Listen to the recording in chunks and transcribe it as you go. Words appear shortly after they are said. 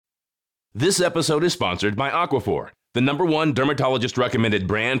This episode is sponsored by Aquaphor, the #1 dermatologist-recommended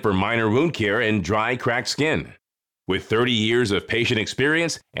brand for minor wound care and dry, cracked skin. With 30 years of patient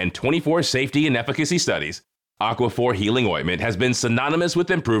experience and 24 safety and efficacy studies, Aquaphor Healing Ointment has been synonymous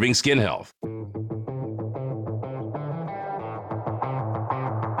with improving skin health.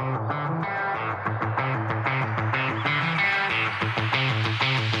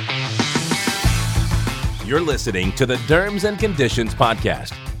 You're listening to the Derms and Conditions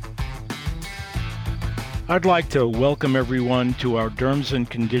Podcast. I'd like to welcome everyone to our Derms and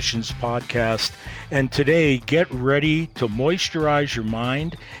Conditions podcast. And today, get ready to moisturize your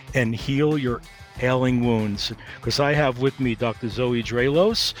mind and heal your ailing wounds. Because I have with me Dr. Zoe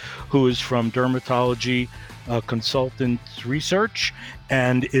Draelos, who is from Dermatology Consultants Research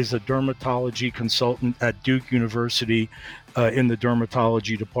and is a dermatology consultant at Duke University in the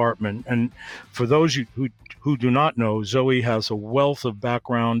dermatology department. And for those who do not know, Zoe has a wealth of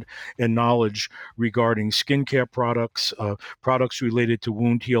background and knowledge regarding skincare products, products related to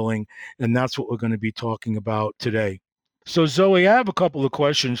wound healing, and that's what we're going to be talking about today. So Zoe, I have a couple of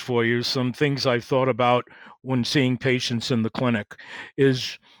questions for you, some things I've thought about when seeing patients in the clinic.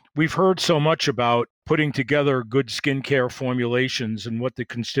 We've heard so much about putting together good skincare formulations and what the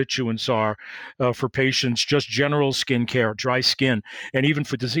constituents are for patients, just general skincare, dry skin, and even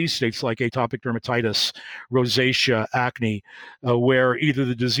for disease states like atopic dermatitis, rosacea, acne, where either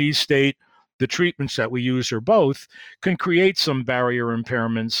the disease state, the treatments that we use, or both, can create some barrier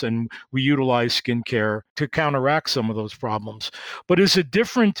impairments, and we utilize skincare to counteract some of those problems. But is it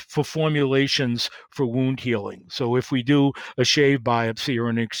different for formulations for wound healing? So if we do a shave biopsy or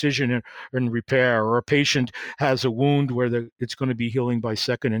an excision and repair, or a patient has a wound where it's going to be healing by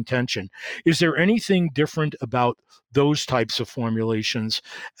second intention, is there anything different about those types of formulations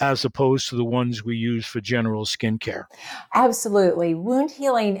as opposed to the ones we use for general skincare? Absolutely. Wound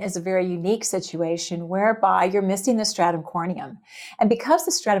healing is a very unique situation whereby you're missing the stratum corneum. And because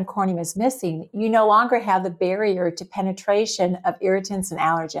the stratum corneum is missing, you no longer have the barrier to penetration of irritants and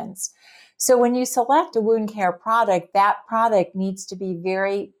allergens. So when you select a wound care product, that product needs to be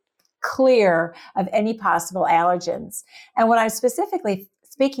very clear of any possible allergens. And what I'm specifically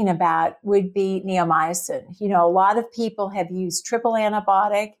speaking about would be neomycin. You know, a lot of people have used triple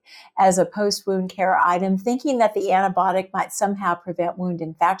antibiotic as a post-wound care item, thinking that the antibiotic might somehow prevent wound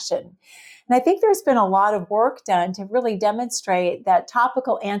infection. And I think there's been a lot of work done to really demonstrate that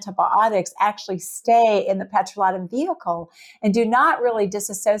topical antibiotics actually stay in the petrolatum vehicle and do not really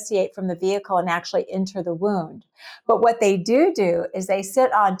disassociate from the vehicle and actually enter the wound. But what they do is they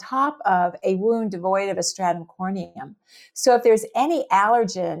sit on top of a wound devoid of a stratum corneum. So if there's any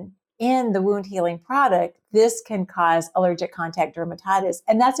allergen in the wound healing product, this can cause allergic contact dermatitis.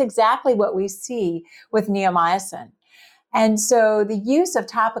 And that's exactly what we see with neomycin. And so the use of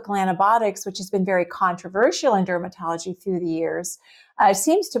topical antibiotics, which has been very controversial in dermatology through the years,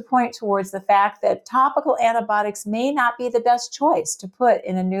 seems to point towards the fact that topical antibiotics may not be the best choice to put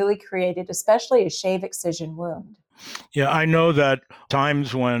in a newly created, especially a shave excision wound. Yeah, I know that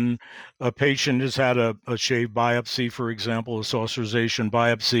times when a patient has had a shave biopsy, for example, a saucerization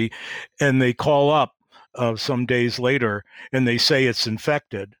biopsy, and they call up some days later and they say it's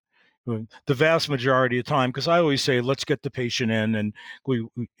infected. The vast majority of the time, because I always say, let's get the patient in, and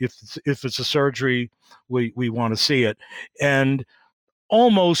if it's a surgery, we want to see it. And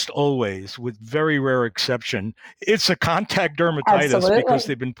almost always, with very rare exception, it's a contact dermatitis. Absolutely. Because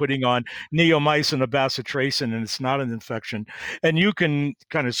they've been putting on neomycin or bacitracin, and it's not an infection. And you can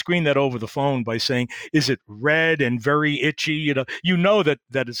kind of screen that over the phone by saying, is it red and very itchy? You know that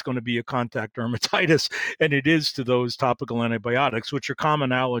it's going to be a contact dermatitis, and it is to those topical antibiotics, which are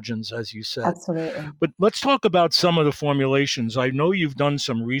common allergens, as you said. Absolutely. But let's talk about some of the formulations. I know you've done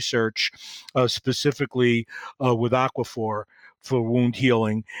some research specifically with Aquaphor for wound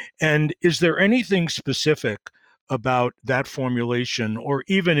healing. And is there anything specific about that formulation, or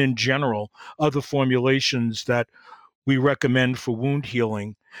even in general, other formulations that we recommend for wound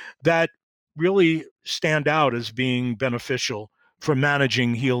healing that really stand out as being beneficial for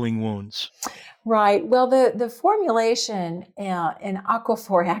managing healing wounds? Right. Well, the formulation in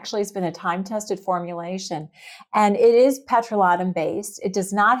Aquaphor actually has been a time-tested formulation, and it is petrolatum based. It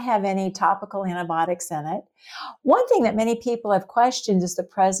does not have any topical antibiotics in it. One thing that many people have questioned is the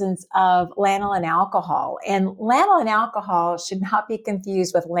presence of lanolin alcohol, and lanolin alcohol should not be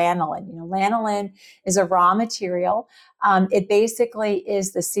confused with lanolin. You know, lanolin is a raw material. It basically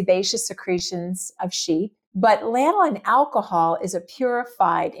is the sebaceous secretions of sheep. But lanolin alcohol is a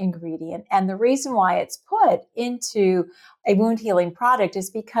purified ingredient. And the reason why it's put into a wound healing product is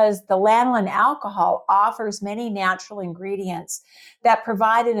because the lanolin alcohol offers many natural ingredients that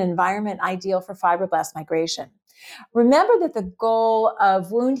provide an environment ideal for fibroblast migration. Remember that the goal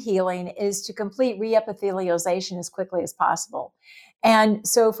of wound healing is to complete reepithelialization as quickly as possible. And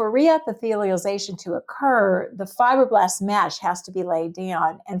so for reepithelialization to occur, the fibroblast mesh has to be laid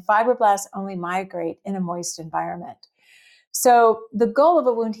down, and fibroblasts only migrate in a moist environment. So the goal of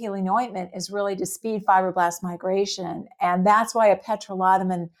a wound healing ointment is really to speed fibroblast migration, and that's why a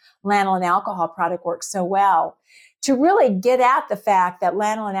petrolatum and lanolin alcohol product works so well. To really get at the fact that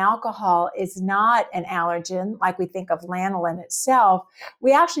lanolin alcohol is not an allergen like we think of lanolin itself,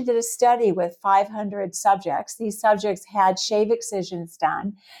 we actually did a study with 500 subjects. These subjects had shave excisions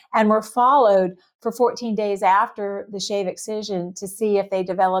done and were followed for 14 days after the shave excision to see if they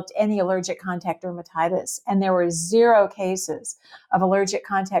developed any allergic contact dermatitis. And there were 0 cases of allergic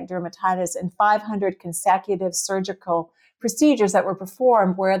contact dermatitis and 500 consecutive surgical procedures that were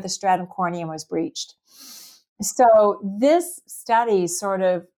performed where the stratum corneum was breached. So this study sort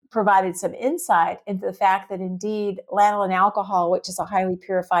of provided some insight into the fact that indeed lanolin alcohol, which is a highly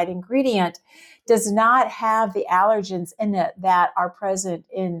purified ingredient, does not have the allergens in it that are present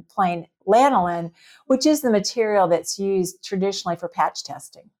in plain lanolin, which is the material that's used traditionally for patch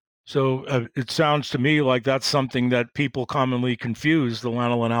testing. So it sounds to me like that's something that people commonly confuse, the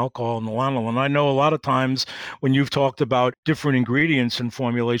lanolin alcohol and the lanolin. I know a lot of times when you've talked about different ingredients and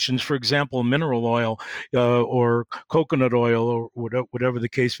formulations, for example, mineral oil or coconut oil or whatever the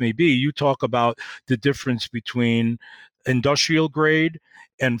case may be, you talk about the difference between industrial grade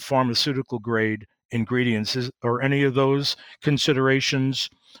and pharmaceutical grade ingredients. Are any of those considerations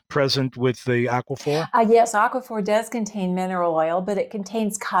present with the Aquaphor? Yes, Aquaphor does contain mineral oil, but it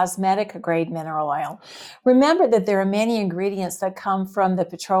contains cosmetic grade mineral oil. Remember that there are many ingredients that come from the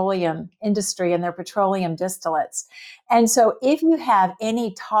petroleum industry and their petroleum distillates. And so if you have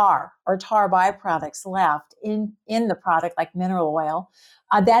any tar or tar byproducts left in the product, like mineral oil,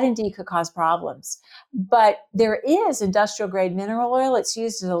 that indeed could cause problems. But there is industrial grade mineral oil. It's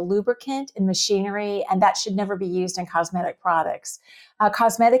used as a lubricant in machinery, and that should never be used in cosmetic products.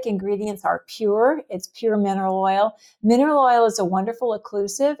 Cosmetic ingredients are pure. It's pure mineral oil. Mineral oil is a wonderful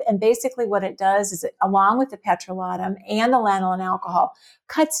occlusive, and basically what it does is, along with the petrolatum and the lanolin alcohol,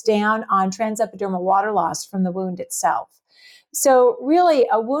 cuts down on transepidermal water loss from the wound itself. So really,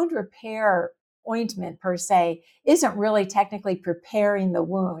 a wound repair ointment per se isn't really technically preparing the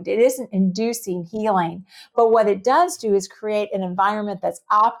wound. It isn't inducing healing, but what it does do is create an environment that's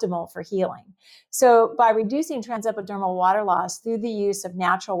optimal for healing. So by reducing transepidermal water loss through the use of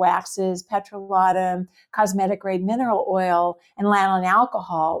natural waxes, petrolatum, cosmetic grade mineral oil, and lanolin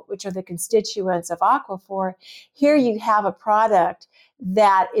alcohol, which are the constituents of Aquaphor, here you have a product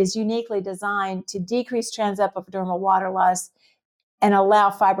that is uniquely designed to decrease transepidermal water loss and allow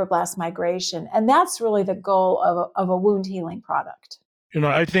fibroblast migration. And that's really the goal of a wound healing product.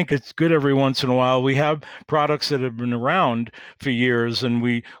 I think it's good every once in a while. We have products that have been around for years, and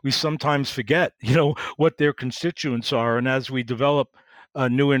we sometimes forget, what their constituents are. And as we develop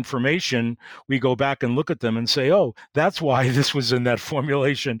new information, we go back and look at them and say, oh, that's why this was in that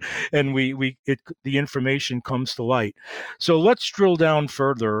formulation. And the information comes to light. So let's drill down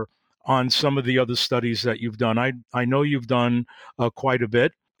further on some of the other studies that you've done. I know you've done quite a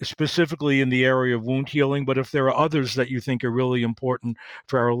bit, specifically in the area of wound healing, but if there are others that you think are really important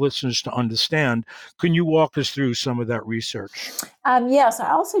for our listeners to understand, can you walk us through some of that research? Yes,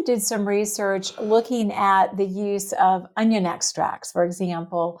 I also did some research looking at the use of onion extracts, for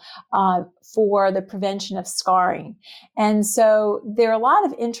example, for the prevention of scarring. And so there are a lot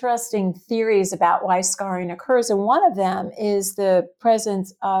of interesting theories about why scarring occurs, and one of them is the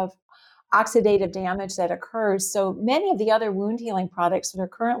presence of oxidative damage that occurs. So many of the other wound healing products that are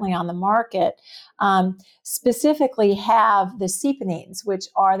currently on the market specifically have the saponines, which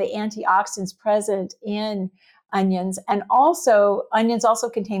are the antioxidants present in onions. And also, onions also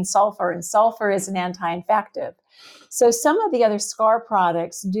contain sulfur, and sulfur is an anti-infective. So some of the other scar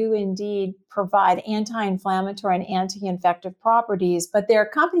products do indeed provide anti-inflammatory and anti-infective properties, but they're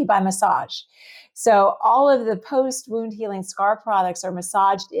accompanied by massage. So all of the post-wound healing scar products are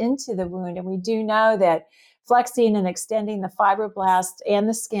massaged into the wound, and we do know that flexing and extending the fibroblast and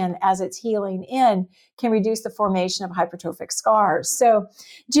the skin as it's healing in can reduce the formation of hypertrophic scars. So,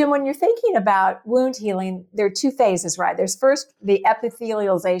 Jim, when you're thinking about wound healing, there are 2 phases, right? There's first the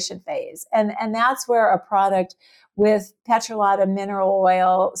epithelialization phase, and that's where a product with petrolatum, mineral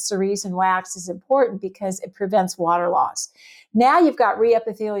oil, cerise, and wax is important because it prevents water loss. Now you've got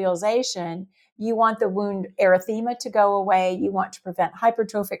reepithelialization. You want the wound erythema to go away. You want to prevent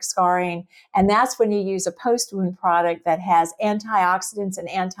hypertrophic scarring. And that's when you use a post-wound product that has antioxidants and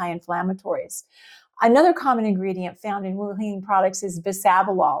anti-inflammatories. Another common ingredient found in wound healing products is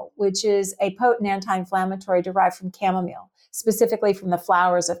bisabolol, which is a potent anti-inflammatory derived from chamomile, specifically from the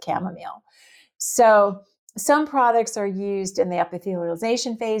flowers of chamomile. So some products are used in the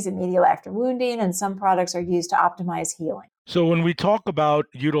epithelialization phase immediately after wounding, and some products are used to optimize healing. So when we talk about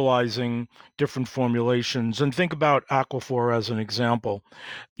utilizing different formulations, and think about Aquaphor as an example,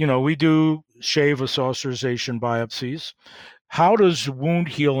 we do shave accessorization biopsies. How does wound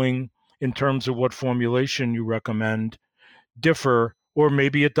healing, in terms of what formulation you recommend, differ, or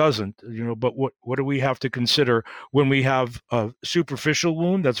maybe it doesn't, but what do we have to consider when we have a superficial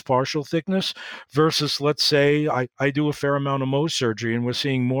wound that's partial thickness versus, let's say, I do a fair amount of Mohs surgery, and we're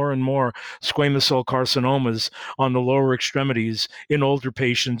seeing more and more squamous cell carcinomas on the lower extremities in older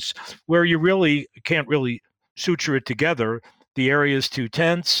patients where you really can't really suture it together. The area is too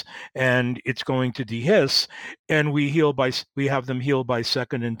tense and it's going to dehisce, and we have them heal by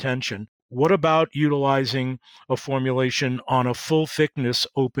second intention. What about utilizing a formulation on a full thickness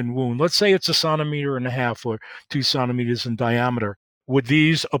open wound? Let's say it's 1.5 centimeters or 2 centimeters in diameter. Would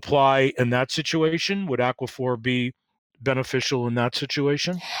these apply in that situation? Would Aquaphor be beneficial in that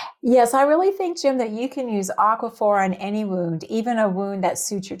situation? Yes, I really think, Jim, that you can use Aquaphor on any wound, even a wound that's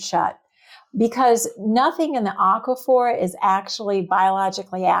sutured shut, because nothing in the Aquaphor is actually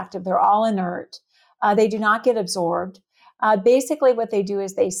biologically active. They're all inert. They do not get absorbed. Basically, what they do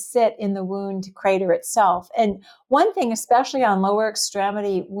is they sit in the wound crater itself. And one thing, especially on lower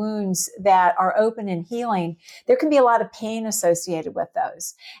extremity wounds that are open and healing, there can be a lot of pain associated with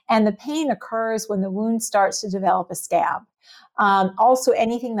those. And the pain occurs when the wound starts to develop a scab. Also,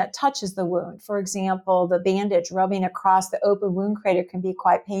 anything that touches the wound, for example, the bandage rubbing across the open wound crater can be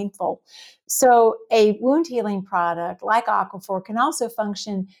quite painful. So a wound healing product like Aquaphor can also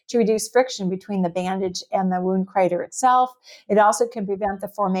function to reduce friction between the bandage and the wound crater itself. It also can prevent the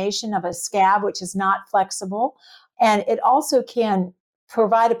formation of a scab, which is not flexible. And it also can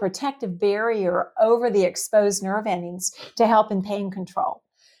provide a protective barrier over the exposed nerve endings to help in pain control.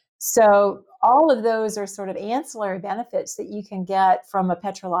 So all of those are sort of ancillary benefits that you can get from a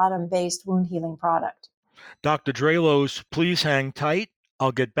petrolatum-based wound healing product. Dr. Draelos, please hang tight.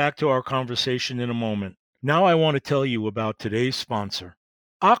 I'll get back to our conversation in a moment. Now I want to tell you about today's sponsor.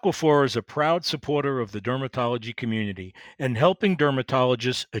 Aquaphor is a proud supporter of the dermatology community and helping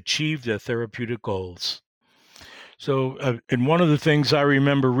dermatologists achieve their therapeutic goals. So, and one of the things I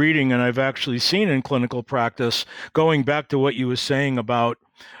remember reading, and I've actually seen in clinical practice, going back to what you were saying about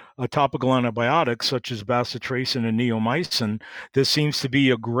topical antibiotics such as bacitracin and neomycin, there seems to be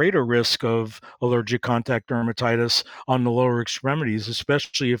a greater risk of allergic contact dermatitis on the lower extremities,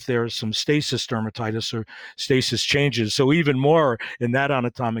 especially if there's some stasis dermatitis or stasis changes. So even more in that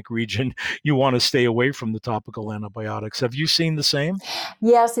anatomic region, you want to stay away from the topical antibiotics. Have you seen the same?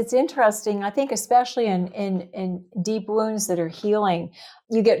 Yes, it's interesting. I think especially in deep wounds that are healing,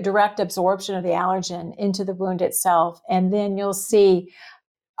 you get direct absorption of the allergen into the wound itself, and then you'll see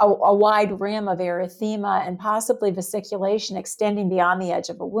a wide rim of erythema and possibly vesiculation extending beyond the edge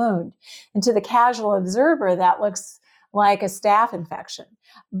of a wound. And to the casual observer, that looks like a staph infection.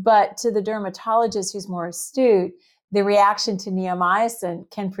 But to the dermatologist who's more astute, the reaction to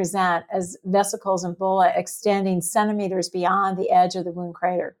neomycin can present as vesicles and bulla extending centimeters beyond the edge of the wound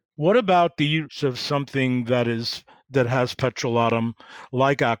crater. What about the use of something that has petrolatum,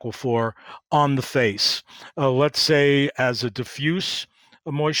 like Aquaphor, on the face? Let's say as a diffuse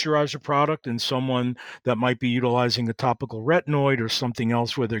moisturizer product in someone that might be utilizing a topical retinoid or something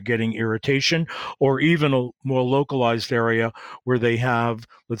else where they're getting irritation, or even a more localized area where they have,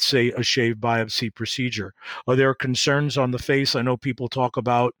 let's say, a shave biopsy procedure. Are there concerns on the face? I know people talk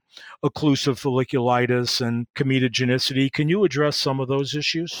about occlusive folliculitis and comedogenicidity. Can you address some of those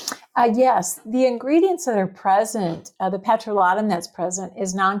issues? Yes, the ingredients that are present, the petrolatum that's present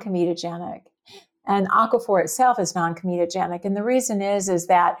is non-comedogenic. And Aquaphor itself is non-comedogenic. And the reason is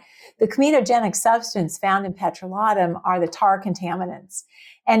that the comedogenic substance found in petrolatum are the tar contaminants.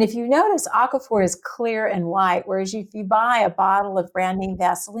 And if you notice, Aquaphor is clear and white, whereas if you buy a bottle of brand name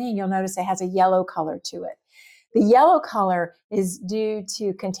Vaseline, you'll notice it has a yellow color to it. The yellow color is due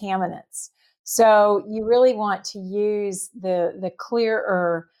to contaminants. So you really want to use the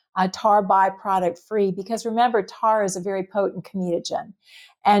clearer tar byproduct free, because remember, tar is a very potent comedogen.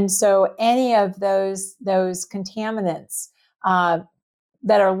 And so any of those contaminants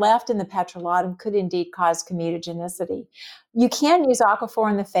that are left in the petrolatum could indeed cause comedogenicity. You can use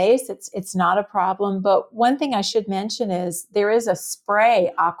Aquaphor in the face. It's not a problem. But one thing I should mention is there is a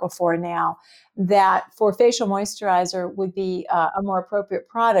spray Aquaphor now that for facial moisturizer would be a more appropriate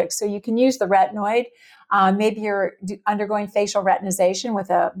product. So you can use the retinoid. Maybe you're undergoing facial retinization with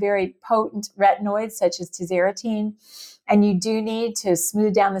a very potent retinoid such as tazarotene, and you do need to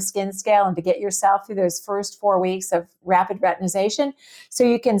smooth down the skin scale and to get yourself through those first 4 weeks of rapid retinization. So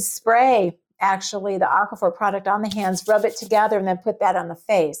you can spray actually the Aquaphor product on the hands, rub it together, and then put that on the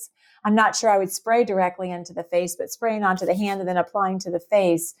face. I'm not sure I would spray directly into the face, but spraying onto the hand and then applying to the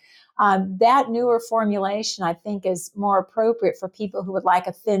face. That newer formulation, I think, is more appropriate for people who would like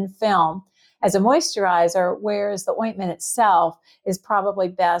a thin film as a moisturizer, whereas the ointment itself is probably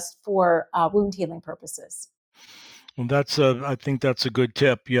best for wound healing purposes. Well, I think that's a good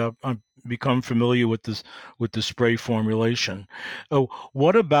tip. Yeah, I've become familiar with the spray formulation. Oh,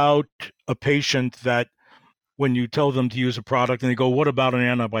 what about a patient that when you tell them to use a product and they go, what about an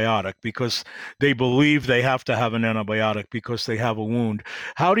antibiotic? Because they believe they have to have an antibiotic because they have a wound.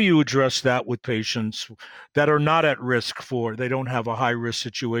 How do you address that with patients that are not at risk they don't have a high risk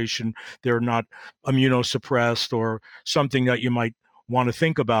situation, they're not immunosuppressed or something that you might want to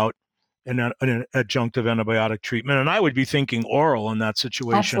think about an adjunctive antibiotic treatment? And I would be thinking oral in that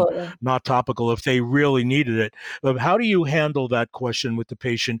situation, Absolutely. not topical if they really needed it. But how do you handle that question with the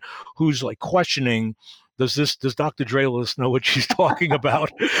patient who's like questioning, does Dr. Draelos know what she's talking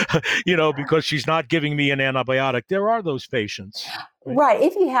about? Because she's not giving me an antibiotic. There are those patients. Right.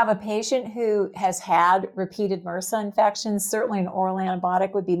 If you have a patient who has had repeated MRSA infections, certainly an oral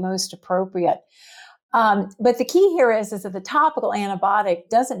antibiotic would be most appropriate. But the key here is that the topical antibiotic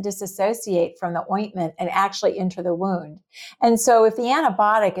doesn't disassociate from the ointment and actually enter the wound. And so if the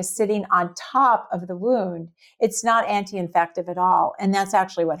antibiotic is sitting on top of the wound, it's not anti-infective at all. And that's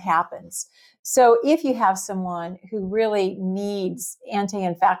actually what happens. So if you have someone who really needs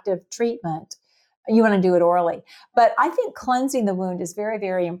anti-infective treatment, you want to do it orally. But I think cleansing the wound is very,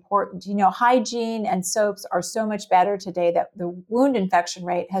 very important. Hygiene and soaps are so much better today that the wound infection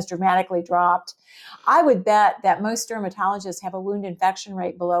rate has dramatically dropped. I would bet that most dermatologists have a wound infection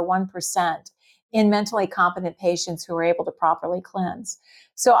rate below 1% in mentally competent patients who are able to properly cleanse.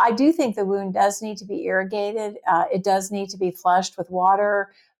 So I do think the wound does need to be irrigated. It does need to be flushed with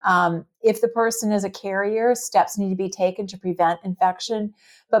water. If the person is a carrier, steps need to be taken to prevent infection.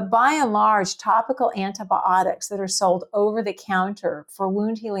 But by and large, topical antibiotics that are sold over the counter for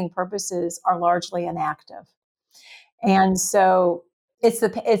wound healing purposes are largely inactive. And so it's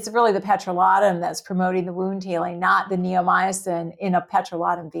really the petrolatum that's promoting the wound healing, not the neomycin in a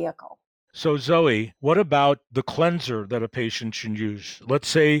petrolatum vehicle. So Zoe, what about the cleanser that a patient should use? Let's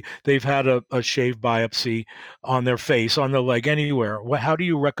say they've had a shave biopsy on their face, on their leg, anywhere. How do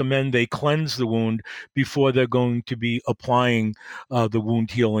you recommend they cleanse the wound before they're going to be applying the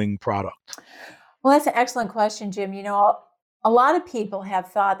wound healing product? Well, that's an excellent question, Jim. A lot of people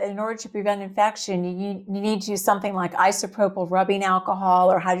have thought that in order to prevent infection, you need to use something like isopropyl rubbing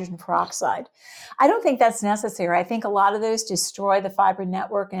alcohol or hydrogen peroxide. I don't think that's necessary. I think a lot of those destroy the fibrin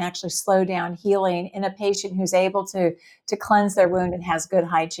network and actually slow down healing in a patient who's able to cleanse their wound and has good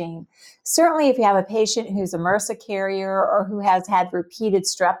hygiene. Certainly, if you have a patient who's a MRSA carrier or who has had repeated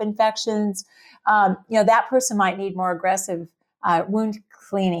strep infections, that person might need more aggressive wound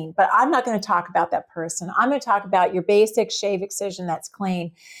cleaning, but I'm not going to talk about that person. I'm going to talk about your basic shave excision that's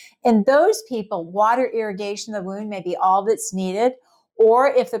clean. In those people, water irrigation of the wound may be all that's needed. Or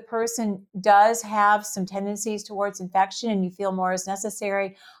if the person does have some tendencies towards infection and you feel more is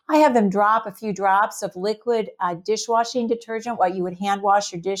necessary, I have them drop a few drops of liquid dishwashing detergent, what you would hand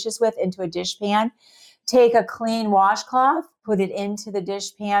wash your dishes with, into a dishpan. Take a clean washcloth, put it into the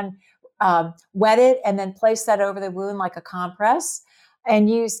dishpan, wet it, and then place that over the wound like a compress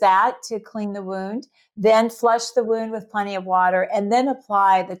and use that to clean the wound. Then flush the wound with plenty of water and then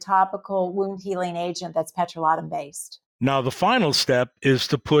apply the topical wound healing agent that's petrolatum based. Now, the final step is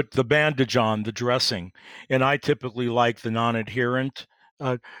to put the bandage on, the dressing. And I typically like the non-adherent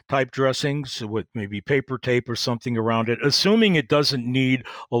type dressings with maybe paper tape or something around it, assuming it doesn't need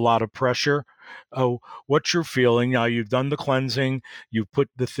a lot of pressure. What's your feeling? Now, you've done the cleansing, you've put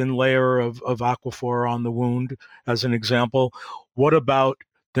the thin layer of Aquaphor on the wound as an example. What about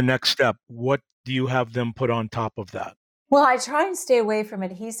the next step? What do you have them put on top of that? Well, I try and stay away from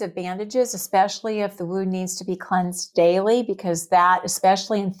adhesive bandages, especially if the wound needs to be cleansed daily, because that,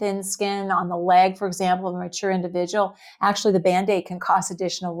 especially in thin skin on the leg, for example, of a mature individual, actually the Band-Aid can cause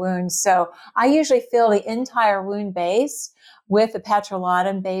additional wounds. So I usually fill the entire wound base with a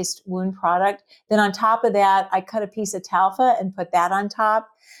petrolatum-based wound product. Then on top of that, I cut a piece of Talfa and put that on top.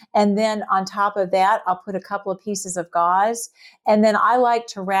 And then on top of that, I'll put a couple of pieces of gauze. And then I like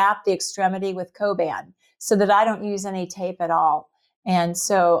to wrap the extremity with Coban so that I don't use any tape at all. And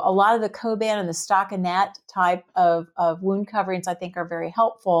so a lot of the Coban and the stockinette type of wound coverings, I think, are very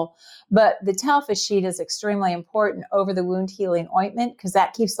helpful. But the Talfa sheet is extremely important over the wound healing ointment because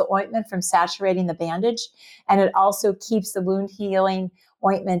that keeps the ointment from saturating the bandage. And it also keeps the wound healing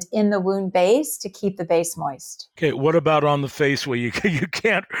ointment in the wound base to keep the base moist. Okay, what about on the face where you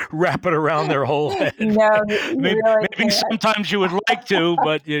can't wrap it around their whole head? No, maybe can't. Sometimes you would like to,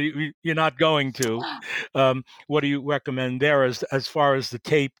 but you're not going to. What do you recommend there as far as the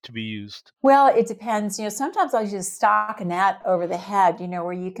tape to be used? Well, it depends. Sometimes I'll use stockinette over the head,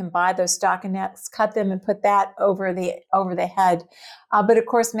 where you can buy those stockinettes, cut them and put that over the head. But of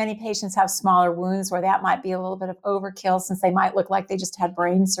course, many patients have smaller wounds where that might be a little bit of overkill since they might look like they just had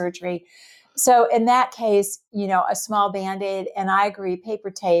brain surgery. So in that case, a small Band-Aid, and I agree,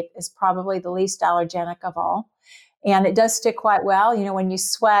 paper tape is probably the least allergenic of all. And it does stick quite well. When you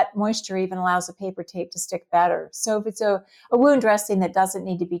sweat, moisture even allows the paper tape to stick better. So if it's a wound dressing that doesn't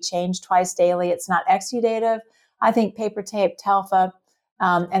need to be changed twice daily, it's not exudative, I think paper tape, Talfa,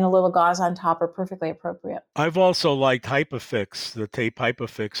 and a little gauze on top are perfectly appropriate. I've also liked Hypafix, the tape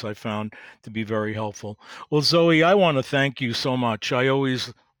Hypafix I found to be very helpful. Well, Zoe, I want to thank you so much. I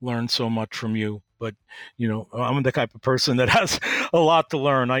always learn so much from you, but I'm the type of person that has a lot to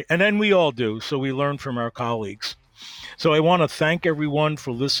learn. And then we all do, so we learn from our colleagues. So I want to thank everyone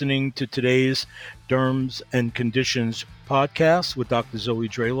for listening to today's Derms and Conditions podcast with Dr. Zoe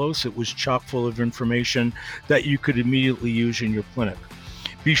Draelos. It was chock full of information that you could immediately use in your clinic.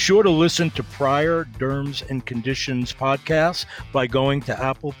 Be sure to listen to prior Derms and Conditions podcasts by going to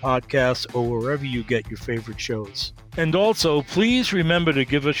Apple Podcasts or wherever you get your favorite shows. And also, please remember to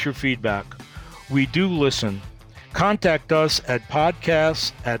give us your feedback. We do listen. Contact us at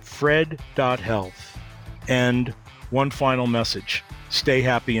podcasts@fred.health. And one final message: stay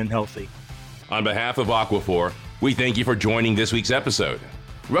happy and healthy. On behalf of Aquaphor, we thank you for joining this week's episode.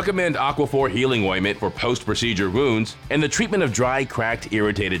 Recommend Aquaphor Healing Ointment for post-procedure wounds and the treatment of dry, cracked,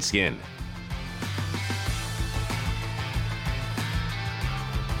 irritated skin.